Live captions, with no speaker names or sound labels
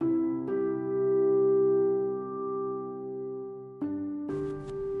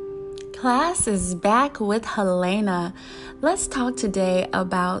Class is back with Helena. Let's talk today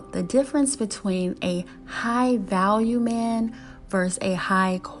about the difference between a high value man versus a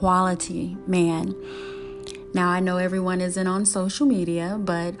high quality man. Now, I know everyone isn't on social media,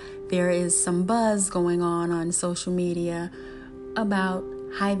 but there is some buzz going on social media about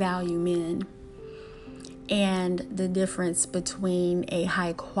high value men and the difference between a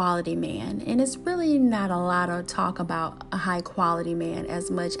high quality man. And it's really not a lot of talk about a high quality man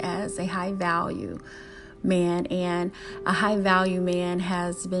as much as a high value man. And a high value man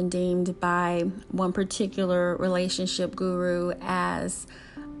has been deemed by one particular relationship guru as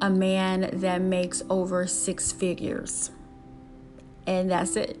a man that makes over six figures. And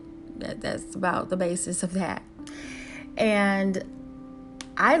that's it. That's about the basis of that. And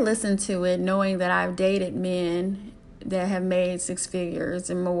I listen to it knowing that I've dated men that have made six figures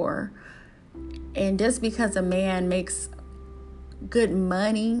and more. And just because a man makes good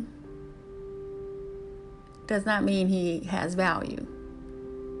money does not mean he has value.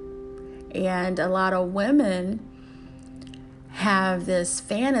 And a lot of women have this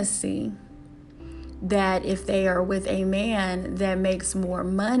fantasy that if they are with a man that makes more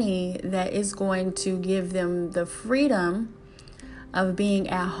money, that is going to give them the freedom of being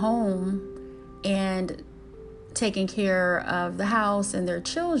at home and taking care of the house and their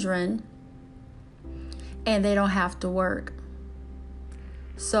children, and they don't have to work.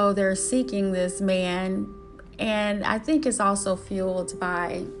 So they're seeking this man, and I think it's also fueled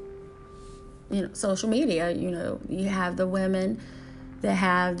by, social media. You have the women that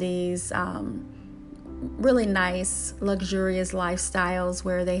have these really nice, luxurious lifestyles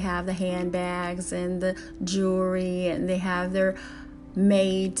where they have the handbags and the jewelry, and they have their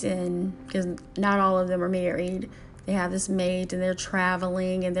mate, and because not all of them are married, they have this mate, and they're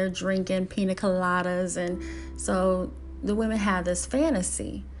traveling and they're drinking pina coladas, and so the women have this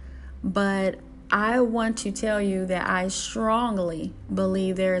fantasy. But I want to tell you that I strongly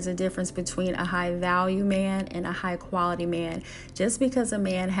believe there is a difference between a high value man and a high quality man. Just because a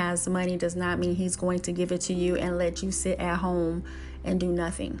man has money does not mean he's going to give it to you and let you sit at home and do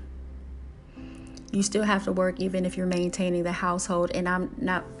nothing. You still have to work even if you're maintaining the household. And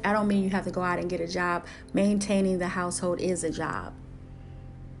I don't mean you have to go out and get a job. Maintaining the household is a job.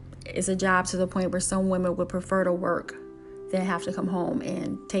 It's a job to the point where some women would prefer to work than have to come home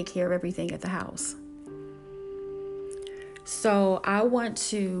and take care of everything at the house. So I want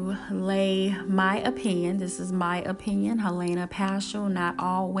to lay my opinion. This is my opinion, Helena Paschal, not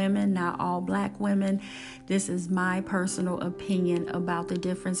all women, not all black women. This is my personal opinion about the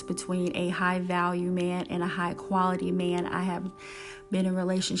difference between a high value man and a high quality man. I have been in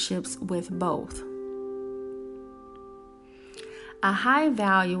relationships with both. A high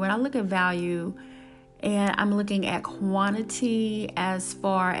value, when I look at value, and I'm looking at quantity as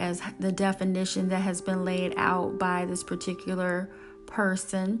far as the definition that has been laid out by this particular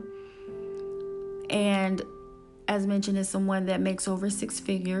person. And as mentioned, is someone that makes over six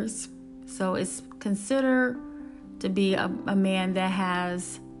figures. So it's considered to be a man that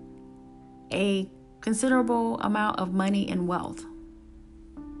has a considerable amount of money and wealth.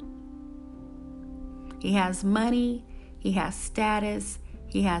 He has money, he has status,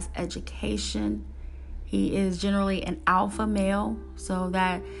 he has education. He is generally an alpha male, so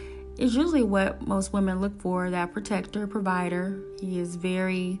that is usually what most women look for, that protector, provider. He is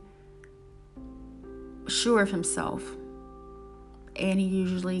very sure of himself, and he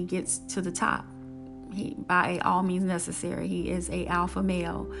usually gets to the top. By all means necessary, he is an alpha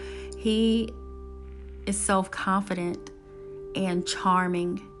male. He is self-confident and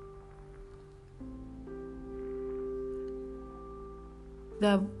charming.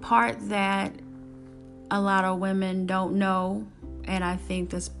 The part that a lot of women don't know, and I think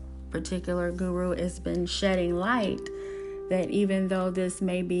this particular guru has been shedding light, that even though this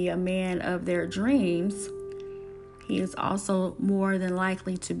may be a man of their dreams, he is also more than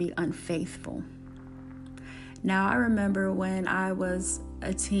likely to be unfaithful. Now, I remember when I was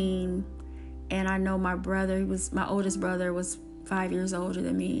a teen, and I know my oldest brother was 5 years older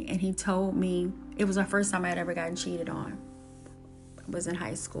than me, and he told me, it was the first time I had ever gotten cheated on. I was in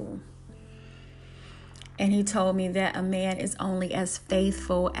high school. And he told me that a man is only as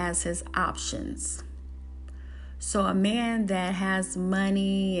faithful as his options. So a man that has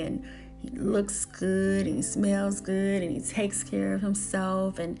money and he looks good and he smells good and he takes care of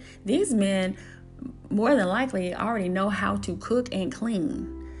himself, and these men more than likely already know how to cook and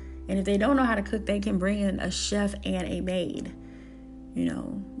clean. And if they don't know how to cook, they can bring in a chef and a maid.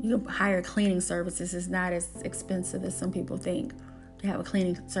 You can hire cleaning services. It's not as expensive as some people think to have a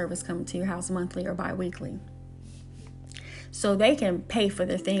cleaning service come to your house monthly or bi-weekly. So they can pay for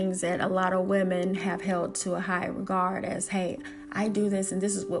the things that a lot of women have held to a high regard as, hey, I do this and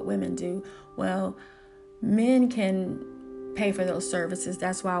this is what women do. Well, men can pay for those services.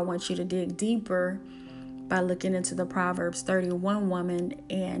 That's why I want you to dig deeper by looking into the Proverbs 31 woman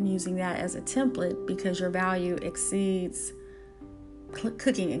and using that as a template, because your value exceeds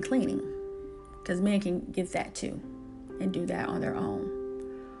cooking and cleaning, because men can get that too and do that on their own.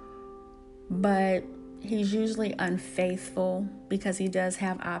 But he's usually unfaithful because he does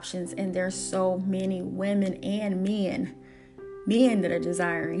have options, and there's so many women and men that are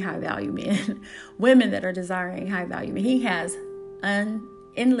desiring high value men, women that are desiring high value men. He has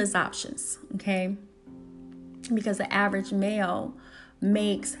endless options, okay? Because the average male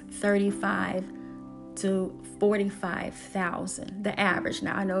makes 35 to 45,000. The average.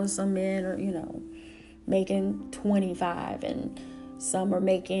 Now I know some men are, making 25, and some are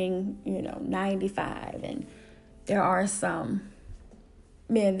making, 95, and there are some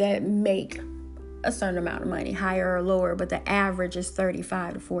men that make a certain amount of money, higher or lower, but the average is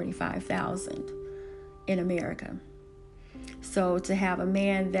 35 to 45,000 in America. So to have a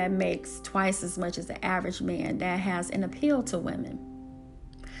man that makes twice as much as the average man, that has an appeal to women.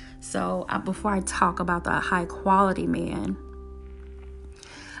 So before I talk about the high quality man,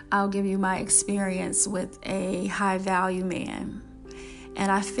 I'll give you my experience with a high value man.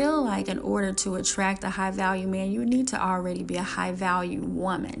 And I feel like in order to attract a high value man, you need to already be a high value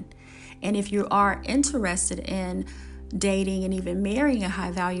woman. And if you are interested in dating and even marrying a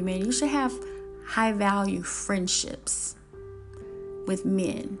high value man, you should have high value friendships with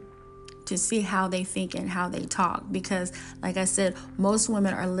men to see how they think and how they talk. Because like I said, most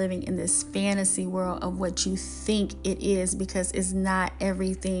women are living in this fantasy world of what you think it is, because it's not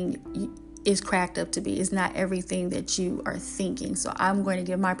everything is cracked up to be. It's not everything that you are thinking. So I'm going to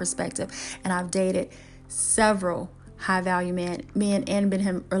give my perspective, and I've dated several high value men and been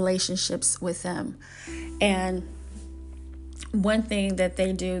in relationships with them. And one thing that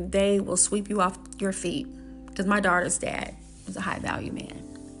they do, they will sweep you off your feet, because my daughter's dad was a high value man.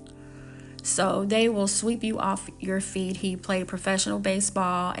 So they will sweep you off your feet. He played professional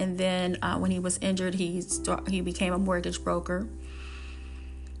baseball, and then when he was injured, he became a mortgage broker,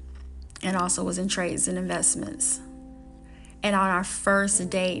 and also was in trades and investments. And on our first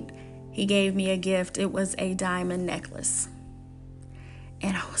date, he gave me a gift. It was a diamond necklace.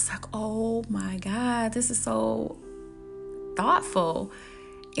 And I was like, oh my God, this is so thoughtful.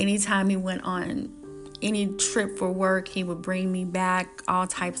 Anytime he went on any trip for work, he would bring me back all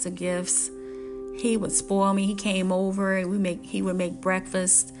types of gifts. He would spoil me. He came over and he would make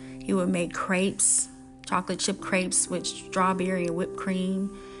breakfast. He would make crepes, chocolate chip crepes with strawberry and whipped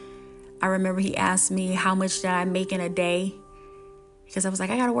cream. I remember he asked me how much did I make in a day, because I was like,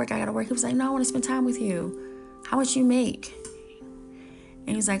 I gotta work. He was like, no, I want to spend time with you. How much you make?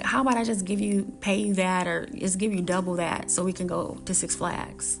 And he's like, how about I just pay you that, or just give you double that so we can go to Six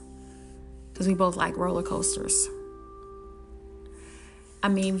Flags? Because we both like roller coasters. I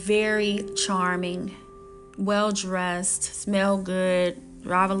mean, very charming, well-dressed, smell good,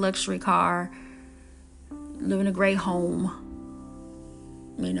 drive a luxury car, live in a great home.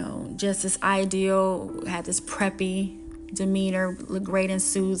 Just this ideal, had this preppy demeanor, looked great in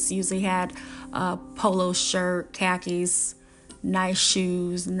suits, usually had a polo shirt, khakis, nice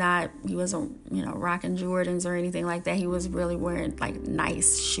shoes. He wasn't, rocking Jordans or anything like that. He was really wearing like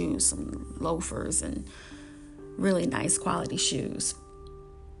nice shoes, some loafers and really nice quality shoes.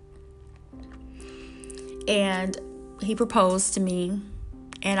 And he proposed to me.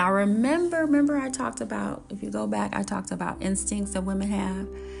 And I remember I talked about, if you go back, I talked about instincts that women have.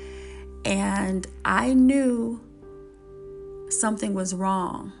 And I knew something was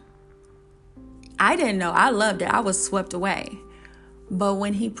wrong. I didn't know. I loved it. I was swept away. But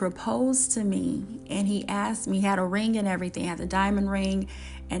when he proposed to me and he asked me, he had a ring and everything, had the diamond ring,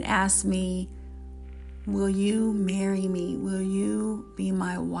 and asked me, will you marry me? Will you be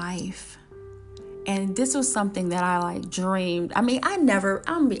my wife? And this was something that I dreamed. I mean, I never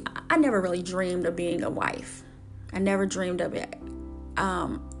really dreamed of being a wife. I never dreamed of it.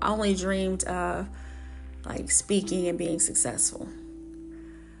 I only dreamed of speaking and being successful.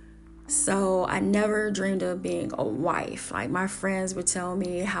 So I never dreamed of being a wife. My friends would tell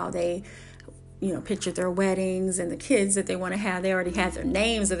me how they, pictured their weddings and the kids that they want to have. They already had their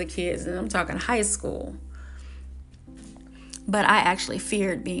names of the kids, and I'm talking high school. But I actually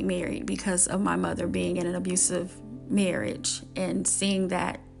feared being married because of my mother being in an abusive marriage, and seeing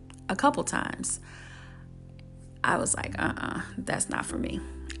that a couple times. I was like, that's not for me.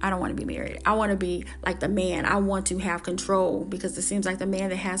 I don't want to be married. I want to be like the man. I want to have control, because it seems like the man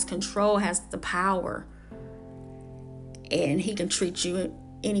that has control has the power. and he can treat you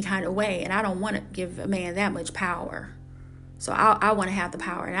any kind of way. And I don't want to give a man that much power. So I want to have the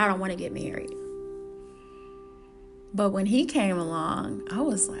power, and I don't want to get married. But when he came along, I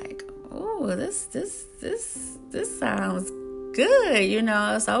was like, oh, this sounds good, you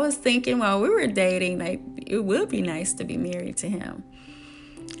know. So I was thinking while we were dating, like, it would be nice to be married to him.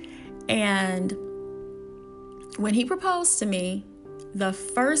 And when he proposed to me, the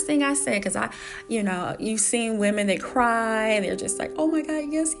first thing I said, because you've seen women that cry and they're just like, oh my God,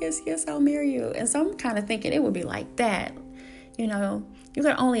 yes, yes, yes, I'll marry you. And so I'm kind of thinking it would be like that. You know, you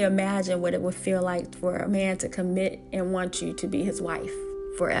can only imagine what it would feel like for a man to commit and want you to be his wife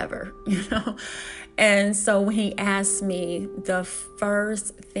forever, you know. And so when he asked me, the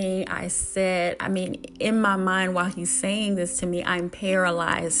first thing I said, I mean, in my mind while he's saying this to me, I'm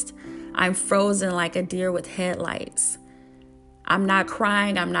paralyzed. I'm frozen like a deer with headlights. I'm not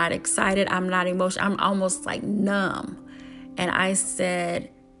crying. I'm not excited. I'm not emotional. I'm almost like numb. And I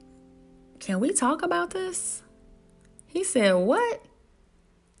said, can we talk about this? He said, what?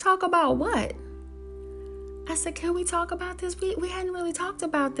 Talk about what? I said, can we talk about this? We hadn't really talked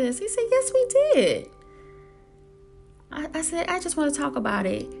about this. He said, yes, we did. I said, I just want to talk about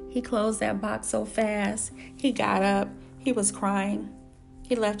it. He closed that box so fast. He got up. He was crying.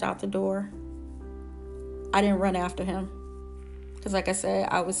 He left out the door. I didn't run after him. Because like I said,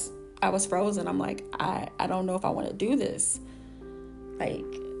 I was frozen. I'm like, I don't know if I want to do this. Like,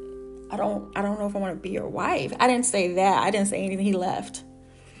 I don't know if I want to be your wife. I didn't say that. I didn't say anything. He left.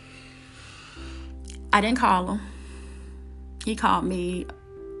 I didn't call him. He called me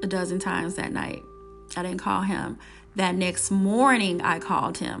a dozen times that night. I didn't call him. That next morning, I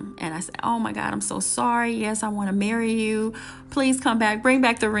called him and I said, oh my God, I'm so sorry. Yes, I want to marry you. Please come back. Bring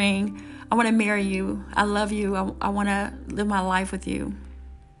back the ring. I want to marry you. I love you. I want to live my life with you.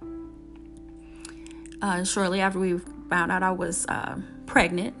 Shortly after we found out I was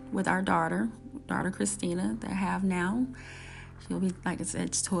pregnant with our daughter Christina, that I have now. She'll be, like I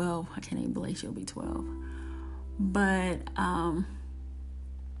said, 12. I can't even believe she'll be 12. But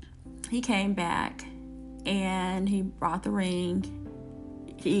he came back and he brought the ring.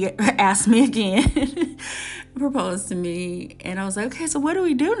 He asked me again, proposed to me. And I was like, okay, so what do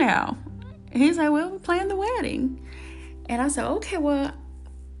we do now? And he's like, well, we're planning the wedding. And I said, okay, well,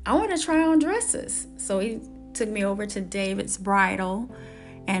 I want to try on dresses. So he took me over to David's Bridal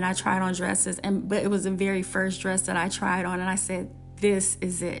and I tried on dresses. But it was the very first dress that I tried on. And I said, this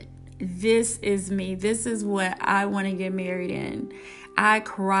is it. This is me. This is what I want to get married in. I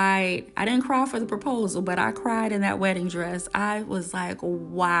cried. I didn't cry for the proposal, but I cried in that wedding dress. I was like,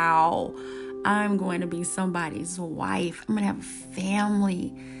 wow, I'm going to be somebody's wife. I'm going to have a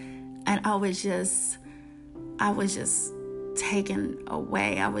family. And I was just taken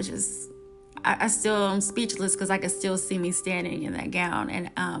away. I still am speechless because I could still see me standing in that gown.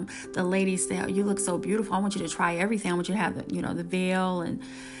 And the lady said, oh, you look so beautiful. I want you to try everything. I want you to have the veil and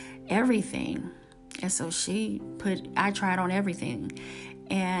everything. And so I tried on everything.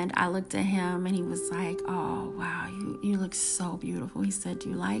 And I looked at him and he was like, oh, wow, you look so beautiful. He said, do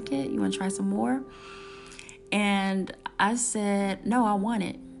you like it? You want to try some more? And I said, no, I want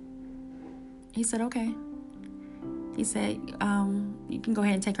it. He said, okay. He said, you can go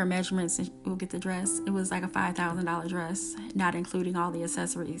ahead and take her measurements and we'll get the dress. It was like a $5,000 dress, not including all the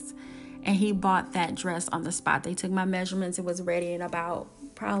accessories. And he bought that dress on the spot. They took my measurements. It was ready in about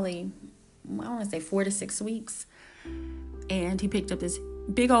probably, I want to say 4 to 6 weeks. And he picked up this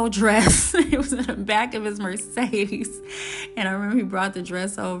big old dress. It was in the back of his Mercedes. And I remember he brought the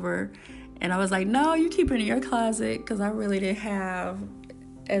dress over. And I was like, no, you keep it in your closet, because I really didn't have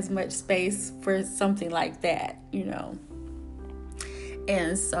as much space for something like that,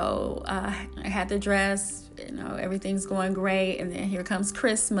 And so I had the dress, everything's going great. And then here comes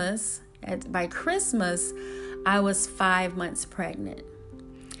Christmas. By Christmas, I was 5 months pregnant.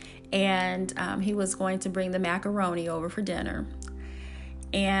 And he was going to bring the macaroni over for dinner.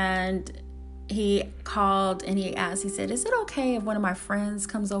 And he called and he asked, he said, is it okay if one of my friends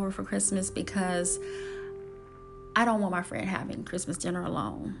comes over for Christmas? Because I don't want my friend having Christmas dinner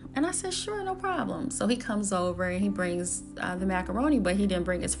alone. And I said, sure, no problem. So he comes over and he brings the macaroni, but he didn't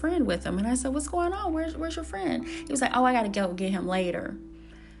bring his friend with him. And I said, what's going on? Where's your friend? He was like, oh, I got to go get him later.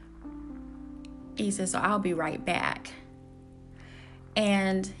 He said, so I'll be right back.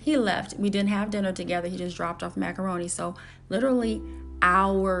 And he left. We didn't have dinner together. He just dropped off macaroni. So literally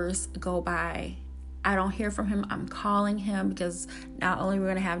hours go by. I don't hear from him. I'm calling him because not only we're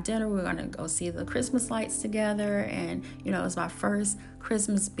going to have dinner, we're going to go see the Christmas lights together. And, it's my first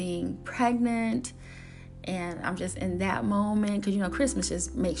Christmas being pregnant. And I'm just in that moment, because Christmas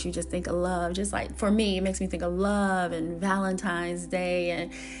just makes you just think of love. Just like for me, it makes me think of love and Valentine's Day,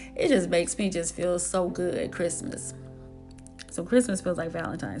 and it just makes me just feel so good. Christmas. So Christmas feels like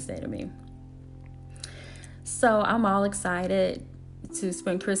Valentine's Day to me. So I'm all excited to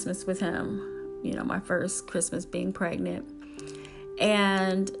spend Christmas with him. My first Christmas being pregnant.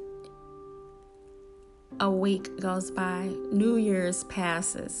 And a week goes by, New Year's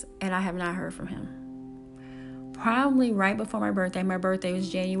passes, and I have not heard from him. Probably right before my birthday. My birthday was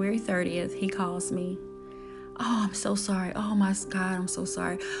January 30th. He calls me. Oh, I'm so sorry. Oh my God, I'm so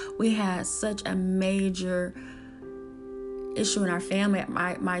sorry. We had such a major issue in our family.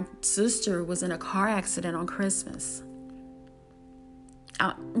 My sister was in a car accident on Christmas.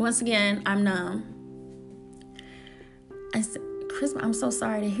 Once again, I'm numb. I said, Christmas, I'm so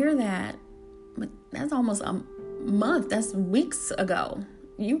sorry to hear that. But that's almost a month. That's weeks ago.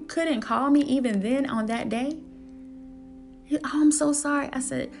 You couldn't call me even then on that day? Oh, I'm so sorry. I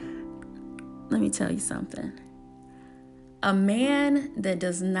said, let me tell you something. A man that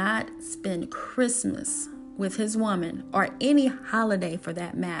does not spend Christmas with his woman, or any holiday for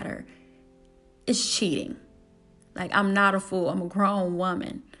that matter, is cheating. Like, I'm not a fool. I'm a grown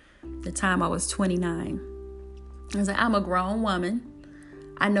woman. The time I was 29. I was like, I'm a grown woman.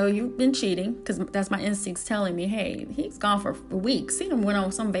 I know you've been cheating, because that's my instincts telling me, hey, he's gone for weeks. He went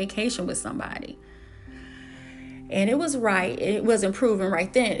on some vacation with somebody. And it was right. It wasn't proven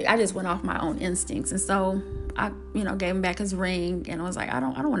right then. I just went off my own instincts. And so I, gave him back his ring, and I was like, I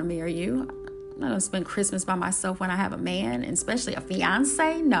don't want to marry you. I'm not going to spend Christmas by myself when I have a man, and especially a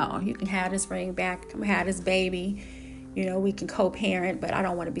fiance. No, you can have this ring back. Come have this baby. We can co-parent, but I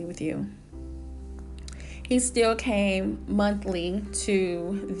don't want to be with you. He still came monthly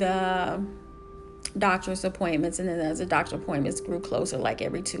to the doctor's appointments, and then as the doctor appointments grew closer, like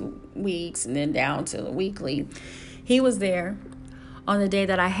every 2 weeks, and then down to the weekly, he was there. On the day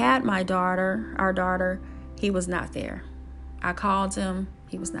that I had our daughter, he was not there. I called him,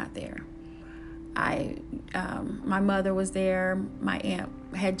 he was not there. My mother was there. My aunt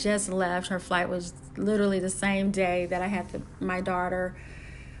had just left. Her flight was literally the same day that I had my daughter,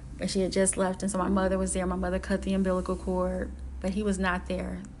 but she had just left, and so my mother was there. My mother cut the umbilical cord, but he was not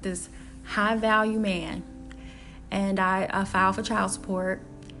there. This high-value man, and I filed for child support,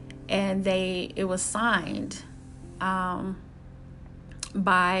 and it was signed by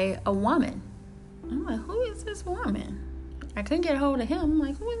a woman. I'm like, who is this woman? I couldn't get a hold of him. I'm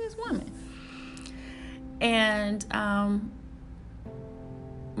like, who is this woman? And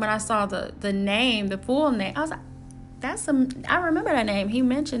when I saw the name, the full name, I was like, I remember that name. He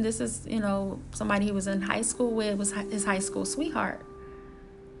mentioned this is, somebody he was in high school with, was his high school sweetheart.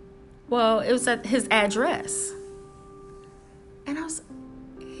 Well, it was at his address. And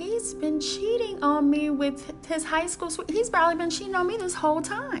he's been cheating on me with his high school sweetheart. He's probably been cheating on me this whole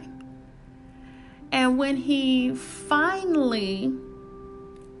time. And when he finally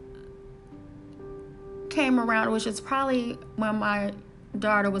came around, which is probably when my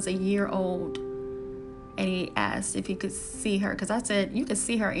daughter was a year old, and he asked if he could see her, because I said, you can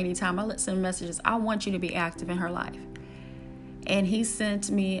see her anytime. I send messages. I want you to be active in her life. And he sent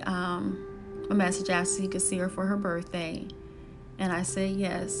me a message asking he could see her for her birthday. And I said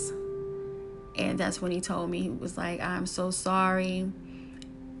yes. And that's when he told me, he was like, I'm so sorry.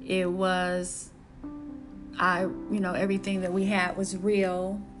 It was, everything that we had was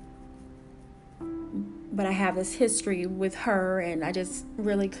real. But I have this history with her, and I just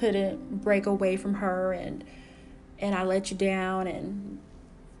really couldn't break away from her, and I let you down, and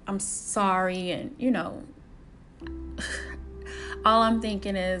I'm sorry. And, all I'm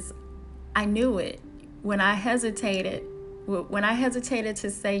thinking is, I knew it. When I hesitated to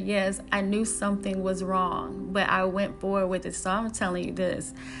say yes, I knew something was wrong, but I went forward with it. So I'm telling you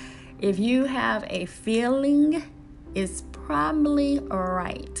this. If you have a feeling, it's probably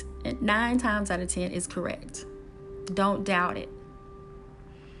right. And 9 times out of 10 is correct. Don't doubt it.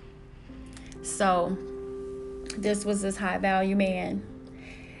 So this was this high value man.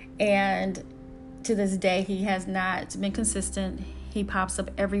 And to this day, he has not been consistent. He pops up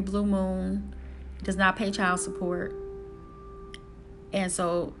every blue moon. He does not pay child support. And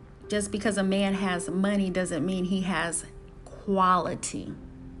so just because a man has money doesn't mean he has quality,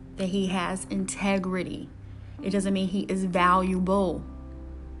 that he has integrity. It doesn't mean he is valuable.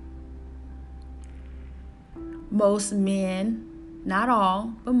 Most men, not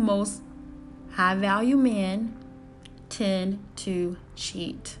all, but most high-value men tend to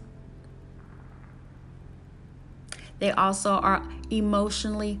cheat. They also are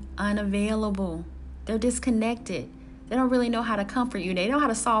emotionally unavailable. They're disconnected. They don't really know how to comfort you. They know how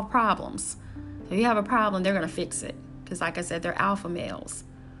to solve problems. If you have a problem, they're going to fix it. Because like I said, they're alpha males.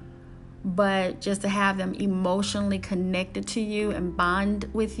 But just to have them emotionally connected to you and bond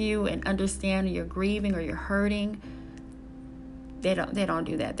with you and understand you're grieving or you're hurting, they don't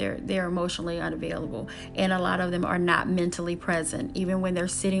do that. They're emotionally unavailable. And a lot of them are not mentally present. Even when they're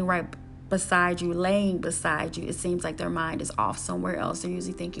sitting right beside you, laying beside you, it seems like their mind is off somewhere else. They're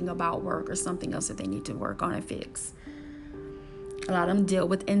usually thinking about work or something else that they need to work on and fix. A lot of them deal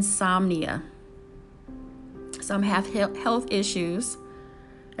with insomnia. Some have health issues.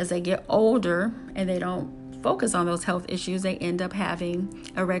 As they get older and they don't focus on those health issues, they end up having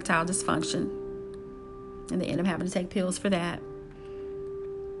erectile dysfunction. And they end up having to take pills for that.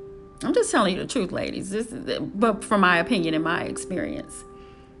 I'm just telling you the truth, ladies. But from my opinion and my experience.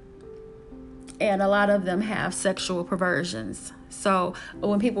 And a lot of them have sexual perversions. So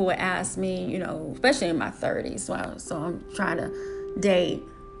when people would ask me, especially in my 30s, so I'm trying to date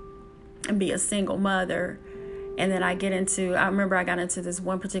and be a single mother. And then I remember I got into this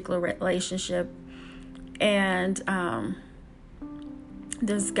one particular relationship, and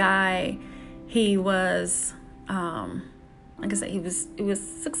this guy, he was, like I said, it was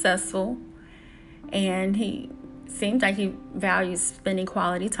successful, and he seemed like he values spending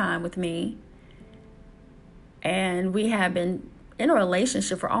quality time with me. And we had been in a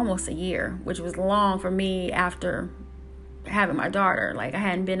relationship for almost a year, which was long for me after having my daughter. Like, I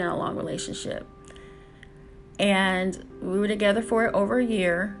hadn't been in a long relationship. And we were together for over a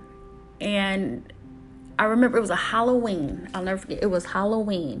year. And I remember it was a Halloween. I'll never forget. It was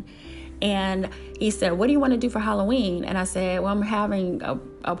Halloween. And he said, "What do you want to do for Halloween?" And I said, "Well, I'm having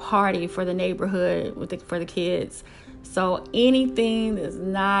a party for the neighborhood for the kids. So anything that's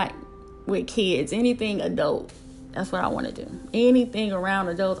not with kids, anything adult, that's what I want to do. Anything around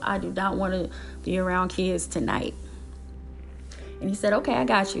adults, I do not want to be around kids tonight." And he said, "Okay, I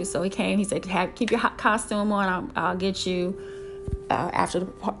got you." So he came. He said, "Keep your costume on. I'll get you after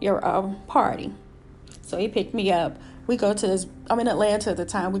your party." So he picked me up. We go to this, I'm in Atlanta at the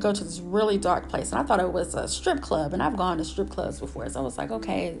time. We go to this really dark place. And I thought it was a strip club. And I've gone to strip clubs before. So I was like,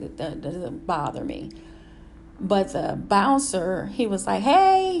 okay, that doesn't bother me. But the bouncer, he was like,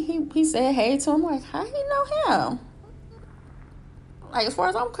 "Hey," he said hey to him. Like, how do you know him? Like, as far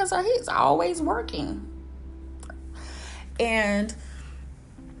as I'm concerned, he's always working. And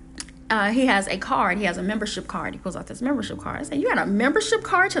he has a card. He has a membership card. He pulls out this membership card. I said, "You got a membership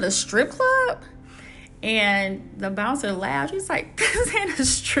card to the strip club?" And the bouncer laughed. He's like, "This ain't a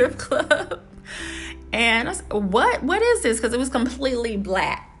strip club." And I said, What is this?" Because it was completely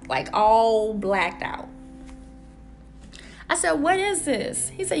black, like all blacked out. I said, "What is this?"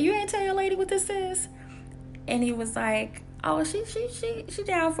 He said, "You ain't tell your lady what this is?" And he was like, "Oh, she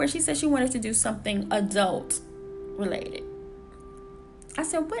down for it. She said she wanted to do something adult related." I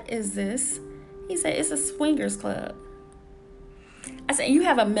said, "What is this?" He said, "It's a swingers club." I said, "You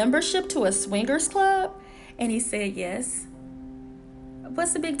have a membership to a swingers club?" And he said, "Yes."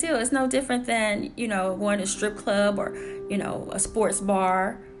 "What's the big deal? It's no different than, going to a strip club or, a sports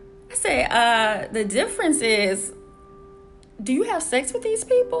bar." I said, "The difference is, do you have sex with these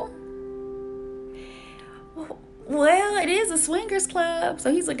people?" "Well, it is a swingers club."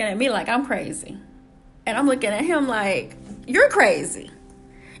 So he's looking at me like I'm crazy. And I'm looking at him like, "You're crazy."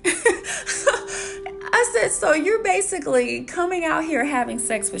 I said, "So you're basically coming out here having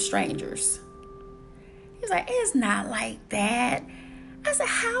sex with strangers?" He's like, "It's not like that." I said,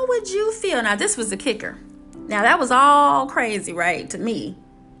 "How would you feel?" Now, this was the kicker. Now, that was all crazy, right, to me.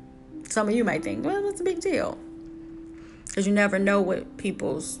 Some of you might think, well, what's the big deal? Because you never know what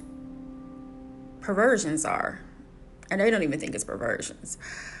people's perversions are. And they don't even think it's perversions.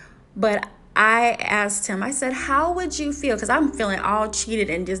 But I asked him, I said, "How would you feel?" Because I'm feeling all cheated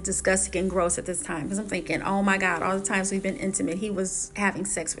and just disgusting and gross at this time. Because I'm thinking, oh my God, all the times we've been intimate, he was having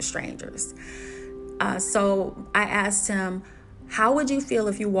sex with strangers. So I asked him, "How would you feel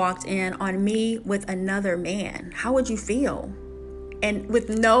if you walked in on me with another man? How would you feel?" And with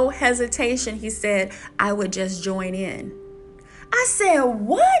no hesitation, he said, "I would just join in." I said,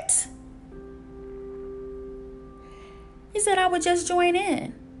 "What?" He said, "I would just join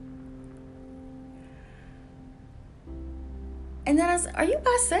in." And then I said, "Are you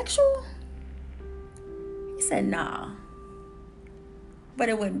bisexual?" He said, "Nah, but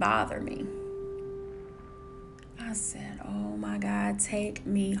it wouldn't bother me." I said, "Oh my God, take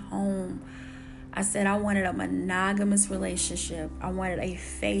me home." I said, I wanted a monogamous relationship. I wanted a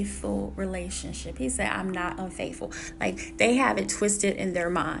faithful relationship. He said, "I'm not unfaithful." Like, they have it twisted in their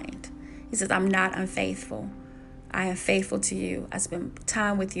mind. He says, "I'm not unfaithful. I am faithful to you. I spend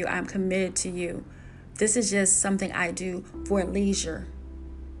time with you. I'm committed to you. This is just something I do for leisure."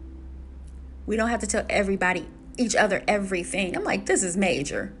 We don't have to tell each other everything. I'm like, this is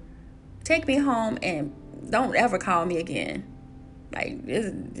major. Take me home and don't ever call me again. Like,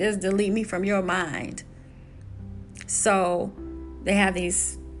 just delete me from your mind. So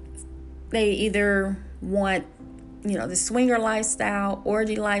they either want, the swinger lifestyle,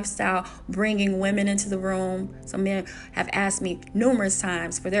 orgy lifestyle, bringing women into the room. Some men have asked me numerous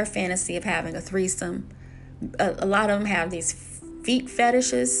times for their fantasy of having a threesome. A lot of them have these feet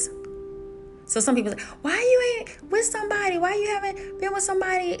fetishes. So some people say, why you ain't with somebody? Why you haven't been with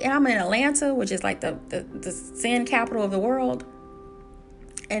somebody? And I'm in Atlanta, which is like the sin capital of the world.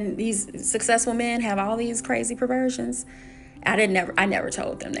 And these successful men have all these crazy perversions. I never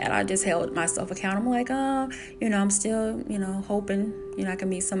told them that. I just held myself accountable. Like, I'm still, hoping, I can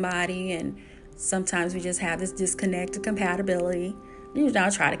meet somebody. And sometimes we just have this disconnected compatibility. I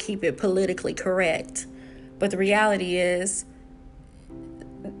try to keep it politically correct. But the reality is,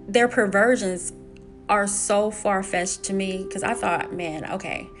 their perversions are so far-fetched to me, because I thought, man,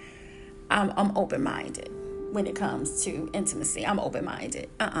 okay, I'm open-minded when it comes to intimacy. I'm open-minded.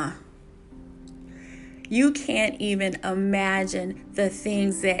 You can't even imagine the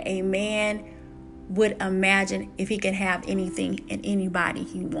things that a man would imagine if he could have anything and anybody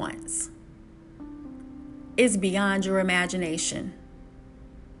he wants. It's beyond your imagination.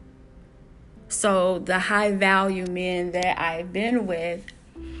 So the high value men that I've been with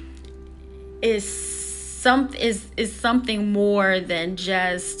is something more than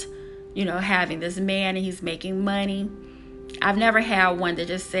just, having this man and he's making money. I've never had one that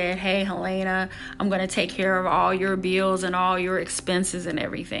just said, hey, Helena, I'm going to take care of all your bills and all your expenses and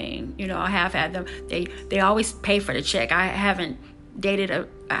everything. I have had them. They always pay for the check. I haven't dated a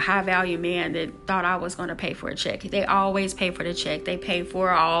high value man that thought I was going to pay for a check. They always pay for the check. They pay for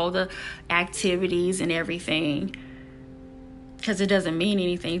all the activities and everything, because it doesn't mean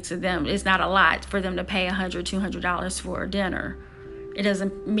anything to them. It's not a lot for them to pay $100, $200 for dinner. It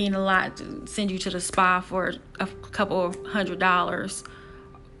doesn't mean a lot to send you to the spa for a couple of $100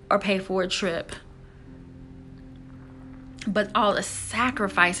 or pay for a trip. But all the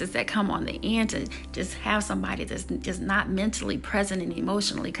sacrifices that come on the end to just have somebody that's just not mentally present and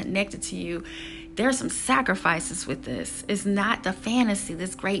emotionally connected to you, there's some sacrifices with this. It's not the fantasy,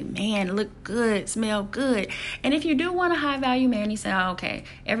 this great man, look good, smell good. And if you do want a high value man, you say, oh, okay,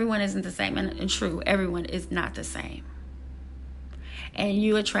 everyone isn't the same. And true, everyone is not the same. And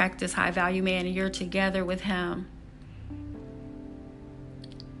you attract this high value man and you're together with him.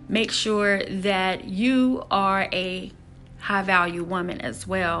 Make sure that you are a high value woman as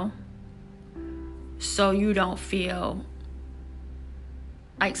well, so you don't feel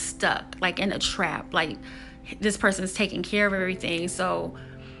like stuck, like in a trap, like this person's taking care of everything, so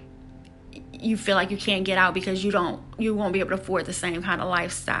you feel like you can't get out because you won't be able to afford the same kind of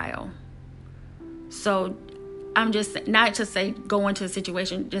lifestyle. So I'm just not to say go into a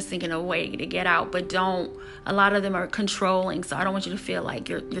situation just thinking a way to get out, but a lot of them are controlling, so I don't want you to feel like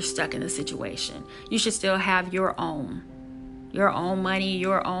you're stuck in the situation. You should still have your own money,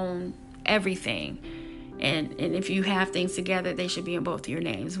 your own everything. And if you have things together, they should be in both of your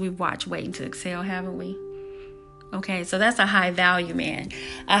names. We've watched Waiting to Exhale, haven't we? Okay, so that's a high value man.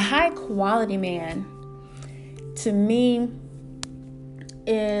 A high quality man, to me,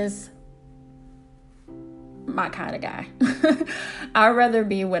 is my kind of guy. I'd rather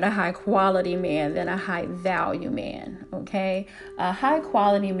be with a high quality man than a high value man. Okay, a high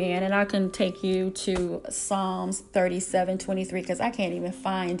quality man, and I can take you to Psalms 37:23, because I can't even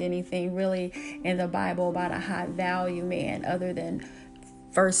find anything really in the Bible about a high value man other than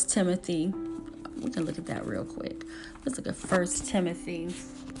 1 Timothy. We can look at that real quick. Let's look at 1 Timothy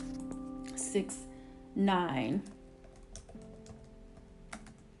 6:9.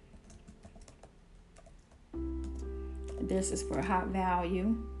 This is for high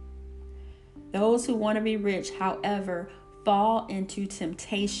value. Those who want to be rich, however, fall into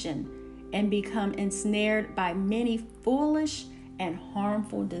temptation and become ensnared by many foolish and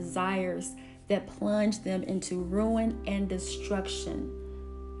harmful desires that plunge them into ruin and destruction.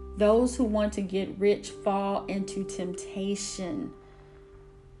 Those who want to get rich fall into temptation.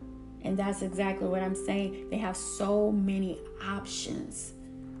 And that's exactly what I'm saying. They have so many options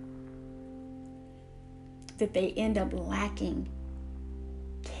that they end up lacking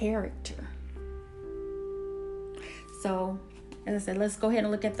character. So, as I said, let's go ahead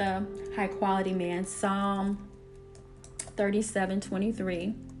and look at the high quality man. Psalm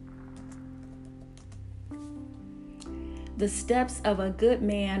 37:23. The steps of a good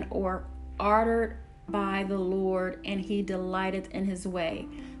man are ordered by the Lord, and he delighteth in his way.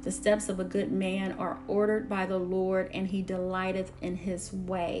 The steps of a good man are ordered by the Lord, and he delighteth in his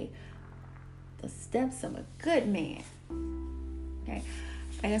way. the steps of a good man. Okay.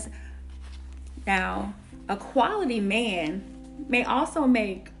 I guess now a quality man may also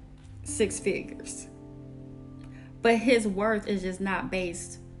make 6 figures, but his worth is just not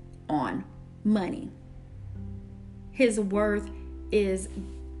based on money. His worth is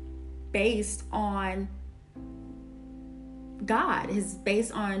based on God. It's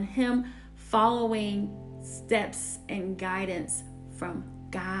based on him following steps and guidance from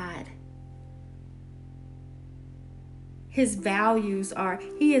God. His values are,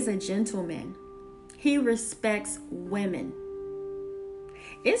 he is a gentleman. He respects women.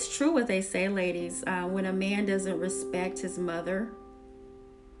 It's true what they say, ladies. When a man doesn't respect his mother,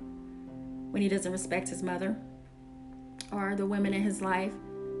 when he doesn't respect his mother or the women in his life,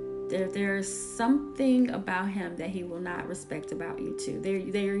 there's something about him that he will not respect about you too.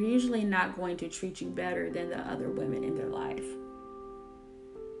 They're usually not going to treat you better than the other women in their life.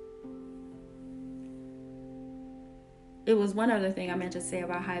 It was one other thing I meant to say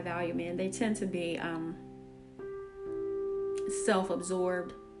about high value men. They tend to be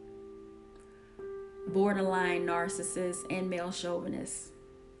self-absorbed, borderline narcissists, and male chauvinists.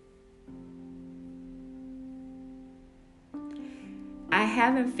 I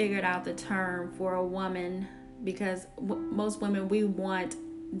haven't figured out the term for a woman because most women, we want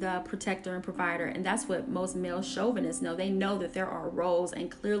the protector and provider, and that's what most male chauvinists know. They know that there are roles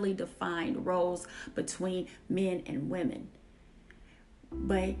and clearly defined roles between men and women,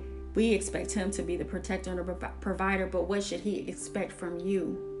 but we expect him to be the protector and the provider. But what should he expect from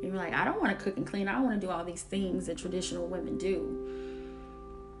you? And you're like, I don't want to cook and clean. I don't want to do all these things that traditional women do.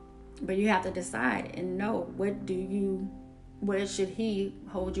 But you have to decide and know, what should he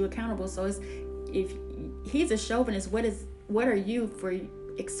hold you accountable? So if he's a chauvinist, what are you for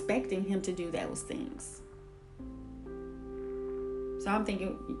expecting him to do those things? So I'm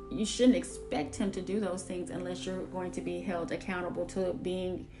thinking you shouldn't expect him to do those things unless you're going to be held accountable to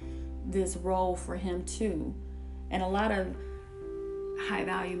being this role for him too. And a lot of high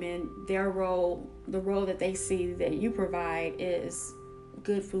value men, the role that they see that you provide is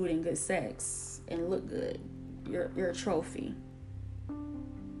good food and good sex and look good. You're a trophy.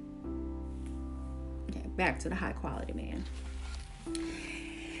 Okay, back to the high quality man.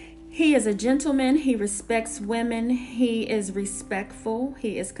 He is a gentleman. He respects women. He is respectful.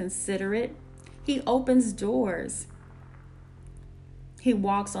 He is considerate. He opens doors. He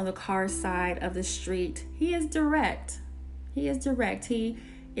walks on the car side of the street. He is direct. He is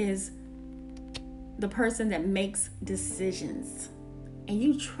the person that makes decisions. And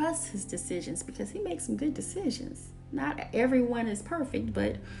you trust his decisions because he makes some good decisions. Not everyone is perfect,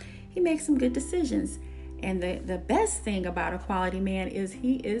 but he makes some good decisions. And the best thing about a quality man is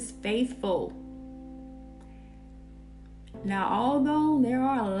he is faithful. Now, although there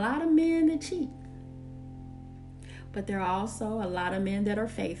are a lot of men that cheat, but there are also a lot of men that are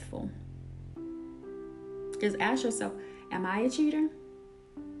faithful. Just ask yourself, am I a cheater?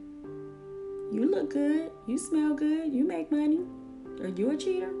 You look good. You smell good. You make money. Are you a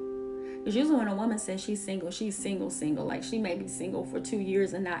cheater? Because usually when a woman says she's single. Like she may be single for 2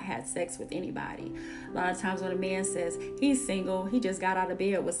 years and not had sex with anybody. A lot of times when a man says he's single, he just got out of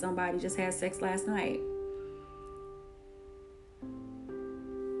bed with somebody, just had sex last night.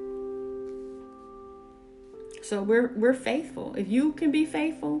 So we're faithful. If you can be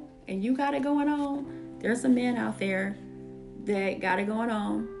faithful and you got it going on, there's some men out there that got it going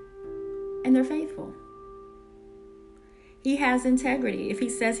on and they're faithful. He has integrity. If he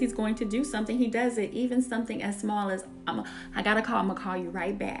says he's going to do something, he does it. Even something as small as, I got a call, I'm going to call you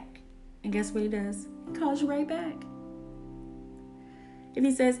right back. And guess what he does? He calls you right back. If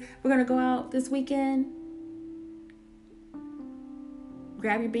he says, we're going to go out this weekend,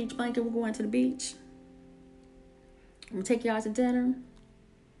 grab your beach blanket, we're going to the beach, I'm going to take you out to dinner,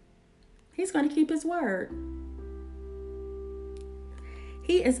 he's going to keep his word.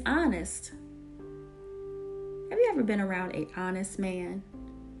 He is honest. Have you ever been around an honest man?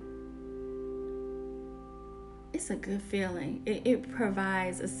 It's a good feeling. It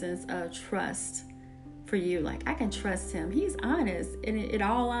provides a sense of trust for you. Like, I can trust him. He's honest and it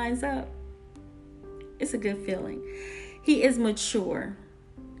all lines up. It's a good feeling. He is mature.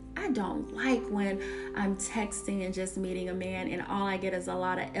 I don't like when I'm texting and just meeting a man and all I get is a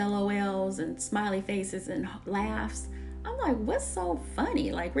lot of LOLs and smiley faces and laughs. I'm like, what's so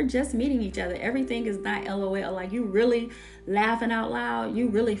funny? Like, we're just meeting each other. Everything is not LOL. Like, you really laughing out loud? You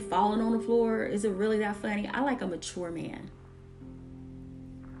really falling on the floor? Is it really that funny? I like a mature man.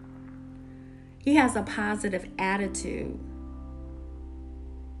 He has a positive attitude.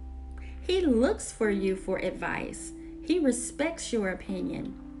 He looks for you for advice. He respects your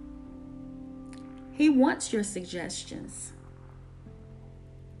opinion. He wants your suggestions.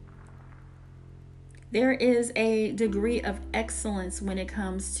 There is a degree of excellence when it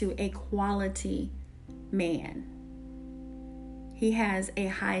comes to a quality man. He has a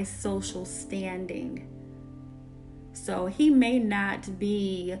high social standing. So he may not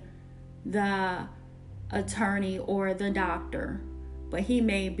be the attorney or the doctor, but he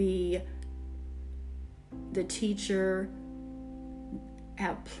may be the teacher,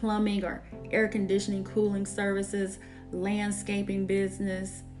 have plumbing or air conditioning, cooling services, landscaping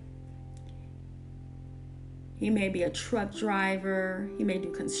business. He may be a truck driver. He may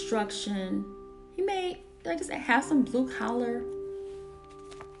do construction. He may, like I said, have some blue collar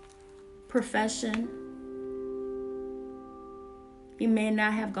profession. He may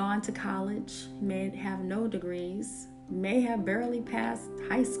not have gone to college. He may have no degrees. He may have barely passed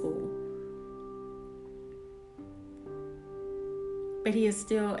high school. But he is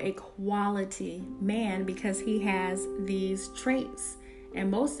still a quality man because he has these traits. And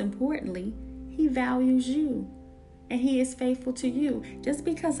most importantly, he values you and he is faithful to you. Just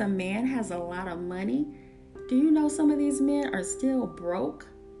because a man has a lot of money, do you know some of these men are still broke,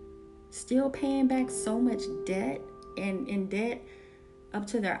 still paying back so much debt and in debt up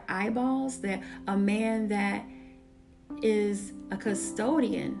to their eyeballs, that a man that is a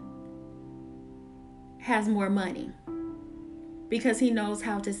custodian has more money because he knows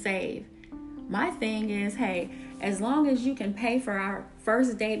how to save. My thing is, hey, as long as you can pay for our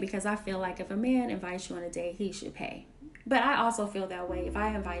first date, because I feel like if a man invites you on a date, he should pay. But I also feel that way. If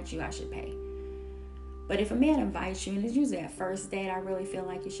I invite you, I should pay. But if a man invites you, and it's usually at first date, I really feel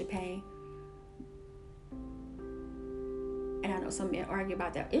like you should pay. And I know some men argue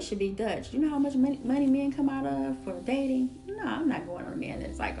about that. It should be Dutch. You know how much money men come out of for dating? No, I'm not going on a man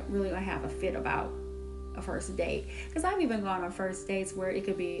that's like really going to have a fit about a first date. Because I've even gone on first dates where it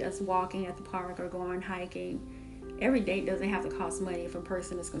could be us walking at the park or going hiking. Every date doesn't have to cost money if a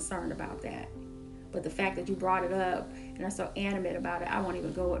person is concerned about that. But the fact that you brought it up and are so animate about it, I won't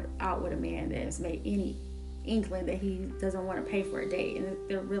even go out with a man that has made any inkling that he doesn't want to pay for a date. And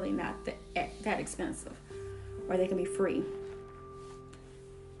they're really not that expensive. Or they can be free.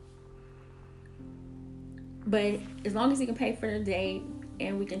 But as long as he can pay for the date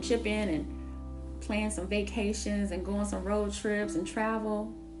and we can chip in and plan some vacations and go on some road trips and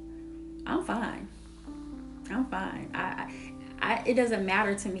travel, I'm fine. I'm fine. It doesn't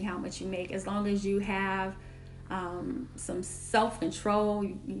matter to me how much you make, as long as you have some self-control.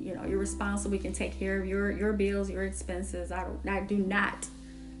 You know, you're responsible. You can take care of your bills, your expenses. I do not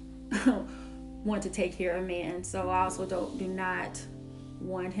want to take care of a man, so I also do not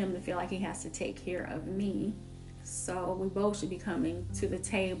want him to feel like he has to take care of me. So we both should be coming to the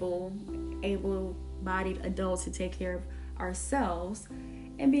table, able-bodied adults to take care of ourselves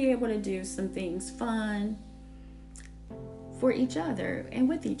and be able to do some things fun for each other and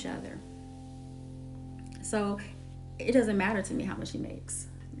with each other. So it doesn't matter to me how much he makes,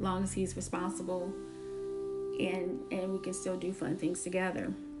 as long as he's responsible and we can still do fun things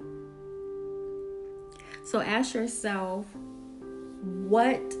together. So ask yourself,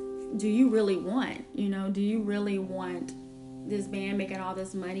 what do you really want? You know, do you really want this man making all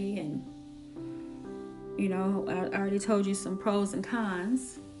this money? And, you know, I already told you some pros and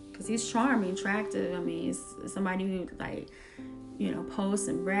cons, because he's charming, attractive. I mean, he's somebody who, like, you know, post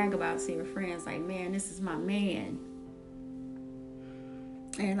and brag about to your friends, like, man, this is my man.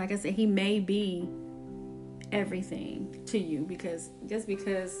 And like I said, he may be everything to you, because just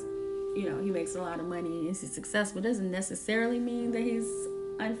because, you know, he makes a lot of money and he's successful doesn't necessarily mean that he's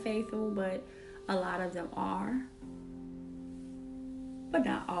unfaithful, but a lot of them are, but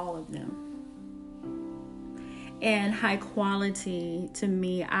not all of them. And high quality, to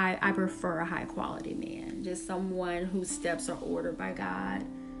me, I prefer a high quality man, just someone whose steps are ordered by God.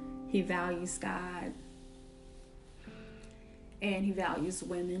 He values God and he values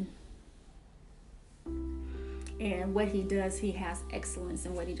women. And what he does, he has excellence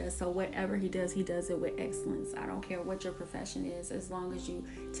in what he does. So whatever he does it with excellence. I don't care what your profession is, as long as you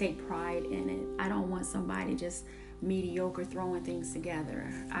take pride in it. I don't want somebody just mediocre throwing things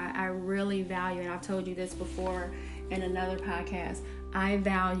together. I really value, and I've told you this before in another podcast, I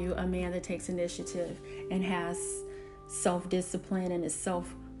value a man that takes initiative and has self-discipline and is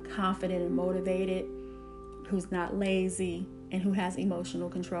self-confident and motivated, who's not lazy, and who has emotional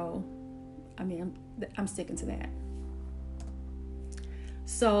control. I mean, I'm sticking to that.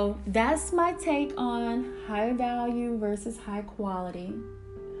 So that's my take on high value versus high quality.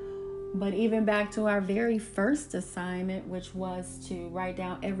 But even back to our very first assignment, which was to write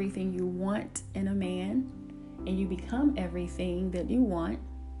down everything you want in a man, and you become everything that you want.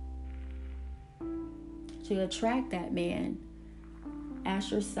 to attract that man,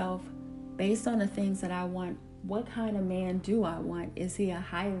 ask yourself, based on the things that I want, what kind of man do I want? Is he a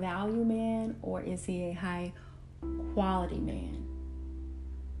high value man or is he a high quality man?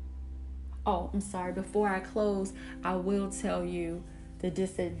 Oh, I'm sorry. Before I close, I will tell you the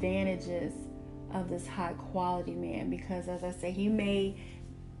disadvantages of this high quality man, because as I say, he may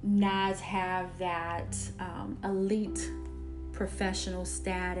not have that elite professional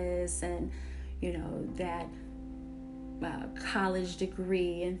status and, you know, that college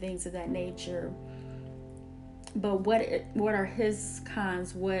degree and things of that nature. But what are his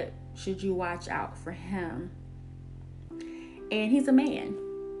cons? What should you watch out for him? And he's a man.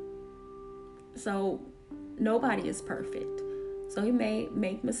 So nobody is perfect. So he may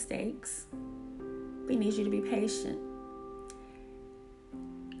make mistakes. He needs you to be patient.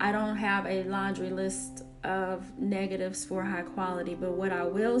 I don't have a laundry list of negatives for high quality, but what I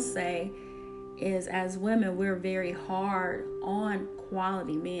will say is, as women, we're very hard on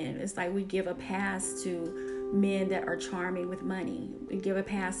quality men. It's like we give a pass to men that are charming with money. We give a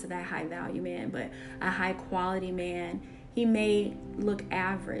pass to that high value man, but a high quality man, he may look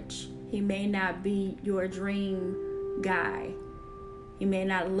average. He may not be your dream guy. He may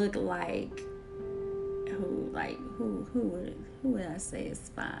not look like who would I say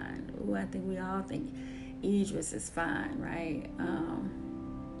is fine? Who I think we all think Idris is fine, right?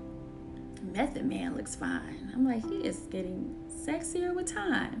 Method Man looks fine. I'm like, he is getting sexier with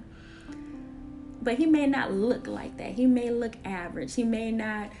time. But he may not look like that. He may look average. He may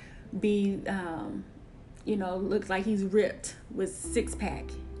not be, look like he's ripped with six pack.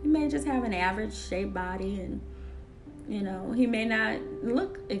 He may just have an average shaped body, and, he may not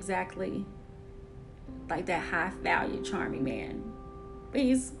look exactly like that high value charming man. But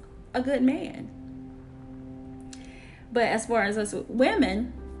he's a good man. But as far as us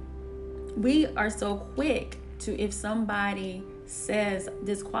women, we are so quick to, if somebody says,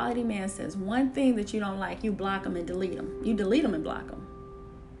 this quality man says one thing that you don't like, you block them and delete them. You delete them and block them.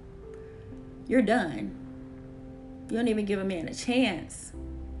 You're done. You don't even give a man a chance.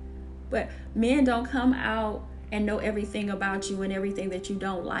 But men don't come out and know everything about you and everything that you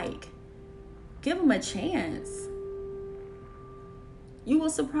don't like. Give them a chance. You will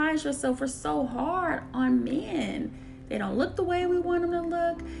surprise yourself. We're so hard on men. They don't look the way we want them to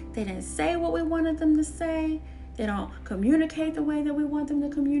look. They didn't say what we wanted them to say. They don't communicate the way that we want them to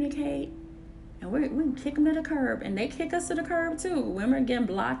communicate. And we can kick them to the curb. And they kick us to the curb too. Women are getting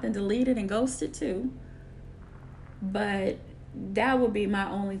blocked and deleted and ghosted too. But that would be my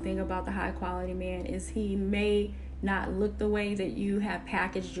only thing about the high quality man, is he may not look the way that you have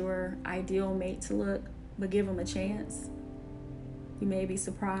packaged your ideal mate to look, but give him a chance. You may be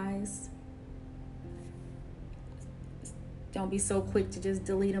surprised. Don't be so quick to just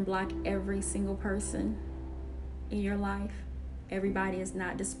delete and block every single person in your life. Everybody is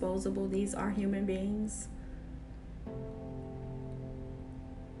not disposable. These are human beings.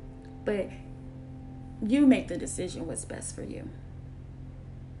 But you make the decision what's best for you.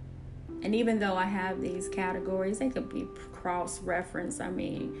 And even though I have these categories, they could be cross-referenced. I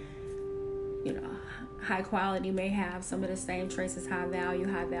mean, high quality may have some of the same traits as high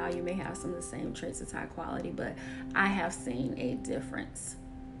value. High value may have some of the same traits as high quality. But I have seen a difference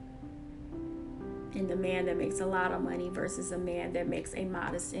in the man that makes a lot of money versus a man that makes a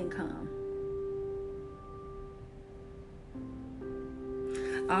modest income.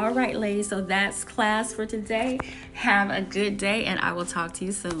 All right, ladies, so that's class for today. Have a good day, and I will talk to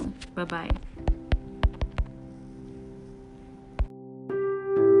you soon. Bye-bye.